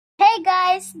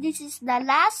guys, this is the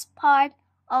last part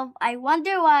of I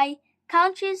Wonder Why,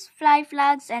 Countries, Fly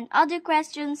Flags, and other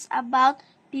questions about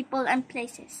people and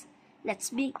places. Let's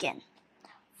begin.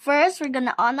 First, we're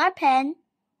gonna on our pen.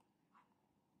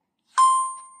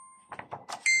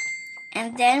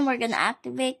 And then we're gonna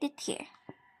activate it here.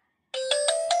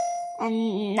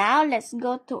 And now let's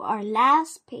go to our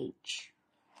last page.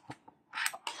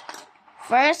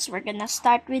 First, we're gonna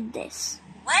start with this.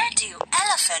 Where do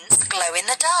elephants glow in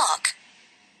the dark?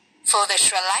 For the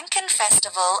Sri Lankan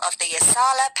festival of the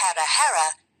Yasala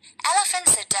Perahera,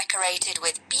 elephants are decorated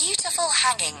with beautiful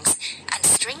hangings and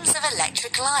strings of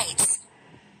electric lights.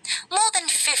 More than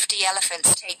 50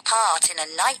 elephants take part in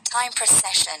a nighttime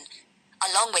procession,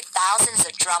 along with thousands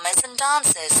of drummers and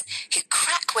dancers who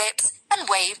crack whips and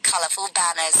wave colourful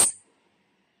banners.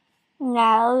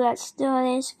 Now let's do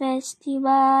this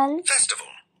festival. Festival.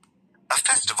 A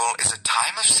festival is a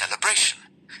time of celebration,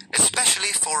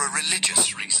 especially for a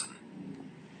religious reason.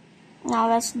 Now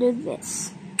let's do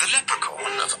this. The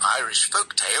leprechaun of Irish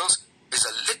folk tales is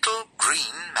a little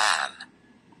green man.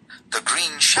 The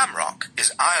green shamrock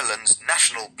is Ireland's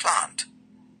national plant.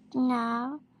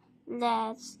 Now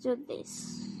let's do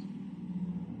this.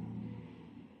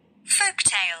 Folk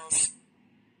tales.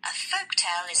 A folk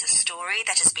tale is a story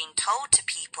that has been told to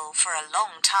people for a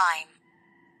long time.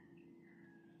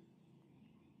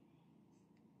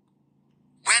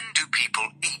 When do people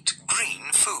eat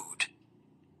green food?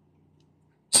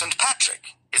 St.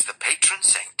 Patrick is the patron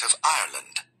saint of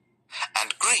Ireland,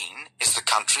 and green is the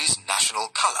country's national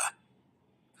colour.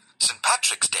 St.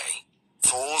 Patrick's Day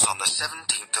falls on the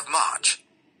 17th of March,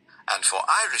 and for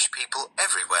Irish people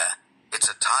everywhere, it's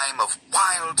a time of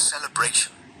wild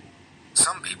celebration.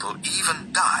 Some people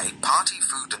even dye party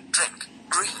food and drink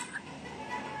green.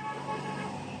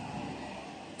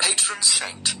 Patron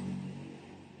saint.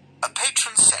 A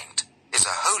patron saint is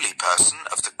a holy person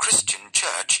of the Christian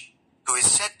Church who is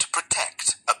said to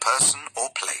protect a person or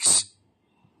place.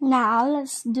 Now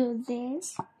let's do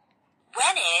this.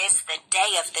 When is the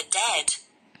Day of the Dead?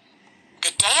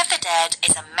 The Day of the Dead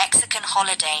is a Mexican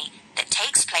holiday that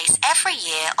takes place every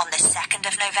year on the 2nd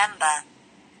of November.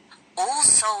 All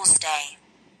Souls Day.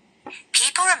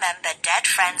 People remember dead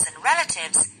friends and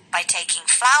relatives by taking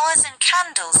flowers and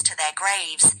candles to their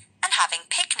graves and having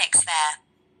picnics there.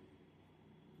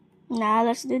 Now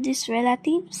let's do this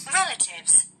relatives.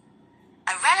 Relatives.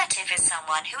 A relative is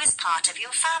someone who is part of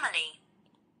your family.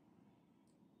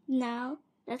 Now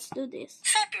let's do this.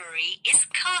 February is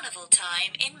carnival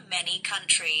time in many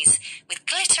countries, with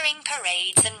glittering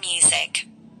parades and music.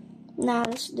 Now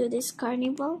let's do this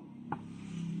carnival.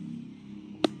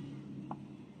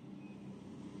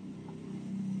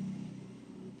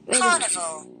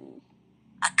 Carnival.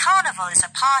 A carnival is a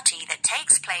party that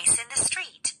takes place in the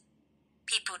street.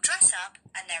 People dress up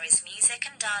and there is music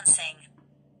and dancing.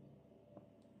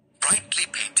 Brightly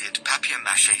painted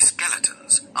papier-mâché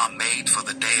skeletons are made for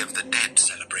the Day of the Dead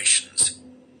celebrations.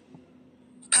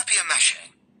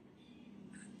 Papier-mâché.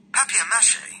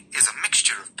 Papier-mâché is a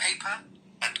mixture of paper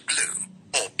and glue,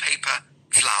 or paper,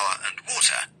 flour and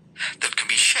water, that can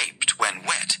be shaped when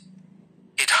wet.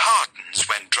 It hardens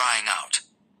when drying out.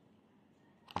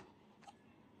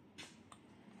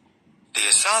 The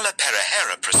Yasala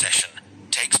Perahera procession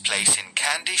takes place in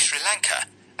Kandy, Sri Lanka,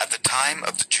 at the time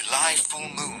of the July full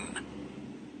moon.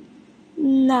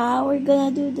 Now we're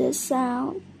gonna do this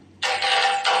sound.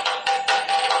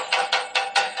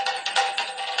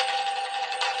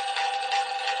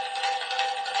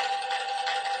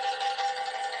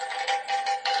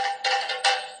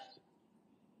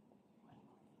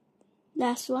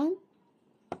 Last one.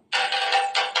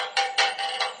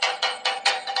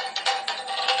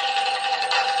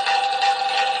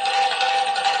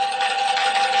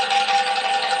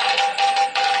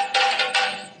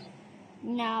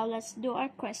 Now let's do our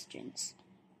questions.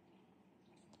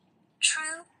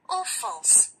 True or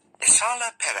false?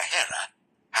 Yasala Perahera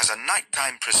has a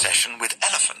nighttime procession with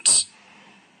elephants.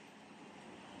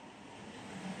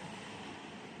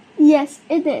 Yes,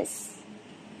 it is.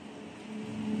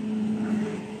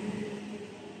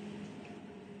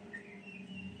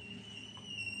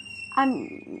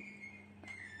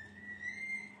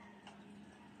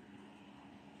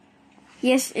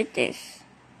 Yes, it is.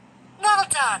 Well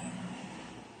done.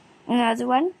 Another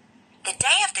one? The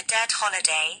Day of the Dead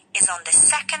holiday is on the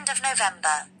 2nd of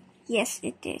November. Yes,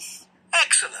 it is.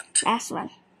 Excellent. Last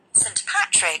one. St.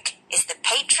 Patrick is the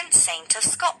patron saint of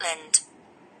Scotland.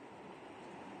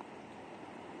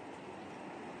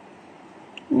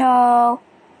 No.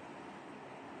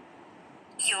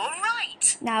 You're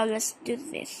right. Now let's do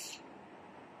this.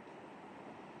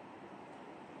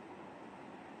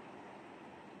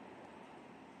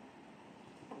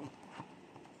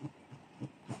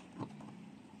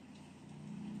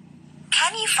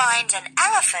 you find an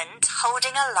elephant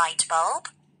holding a light bulb?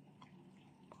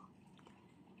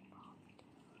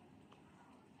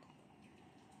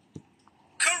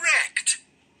 Correct.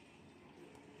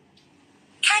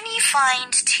 Can you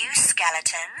find two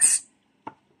skeletons?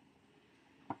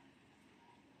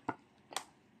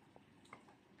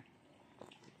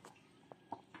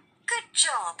 Good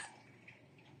job.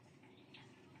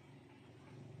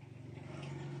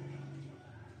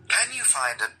 Can you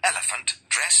find an elephant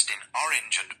dressed in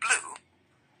orange and blue?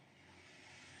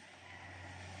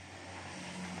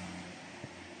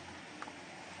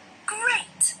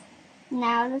 Great.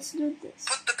 Now let's do this.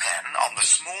 Put the pen on the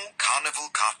small carnival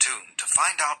cartoon to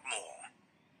find out more.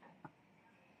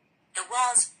 The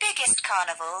world's biggest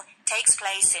carnival takes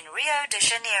place in Rio de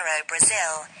Janeiro,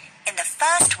 Brazil, in the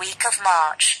first week of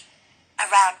March.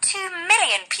 Around 2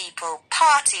 million people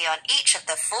party on each of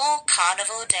the 4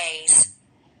 carnival days.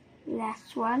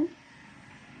 Last one.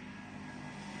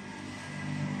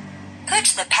 Put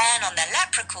the pen on the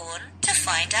leprechaun to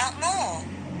find out more.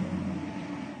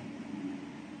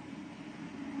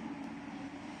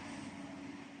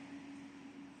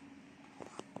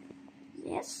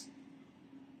 Yes.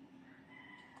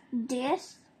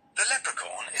 This. The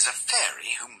leprechaun is a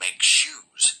fairy who makes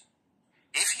shoes.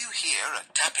 If you hear a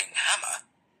tapping hammer,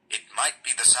 it might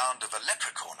be the sound of a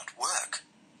leprechaun at work.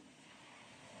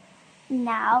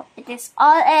 Now it is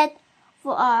all it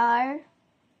for our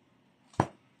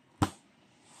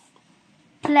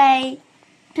play,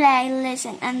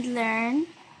 listen and learn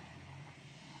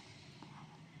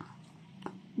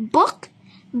book.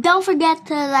 Don't forget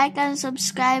to like and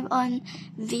subscribe on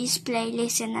this Play,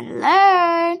 Listen and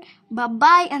Learn.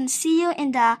 Bye-bye and see you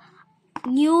in the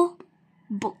new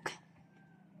book.